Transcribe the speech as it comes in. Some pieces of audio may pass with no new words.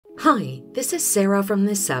Hi, this is Sarah from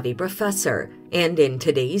The Savvy Professor, and in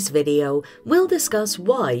today's video, we'll discuss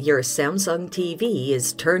why your Samsung TV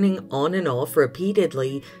is turning on and off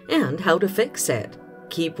repeatedly and how to fix it.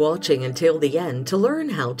 Keep watching until the end to learn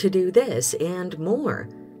how to do this and more.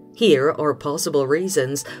 Here are possible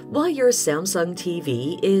reasons why your Samsung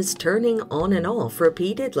TV is turning on and off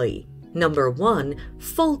repeatedly. Number 1.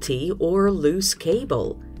 Faulty or loose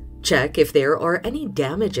cable. Check if there are any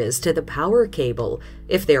damages to the power cable.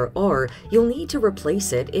 If there are, you'll need to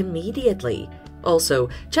replace it immediately. Also,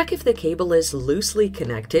 check if the cable is loosely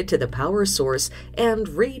connected to the power source and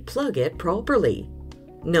re-plug it properly.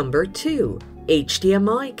 Number 2.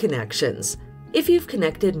 HDMI connections. If you've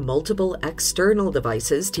connected multiple external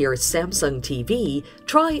devices to your Samsung TV,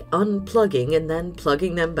 try unplugging and then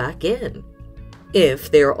plugging them back in.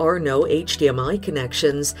 If there are no HDMI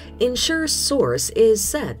connections, ensure source is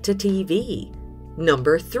set to TV.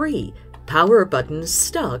 Number 3. Power button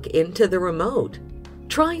stuck into the remote.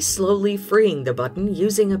 Try slowly freeing the button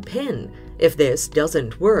using a pin. If this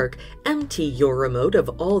doesn't work, empty your remote of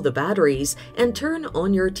all the batteries and turn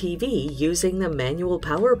on your TV using the manual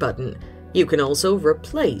power button. You can also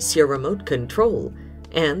replace your remote control.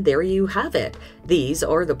 And there you have it. These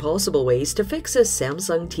are the possible ways to fix a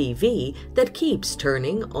Samsung TV that keeps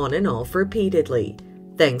turning on and off repeatedly.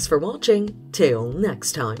 Thanks for watching. Till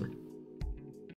next time.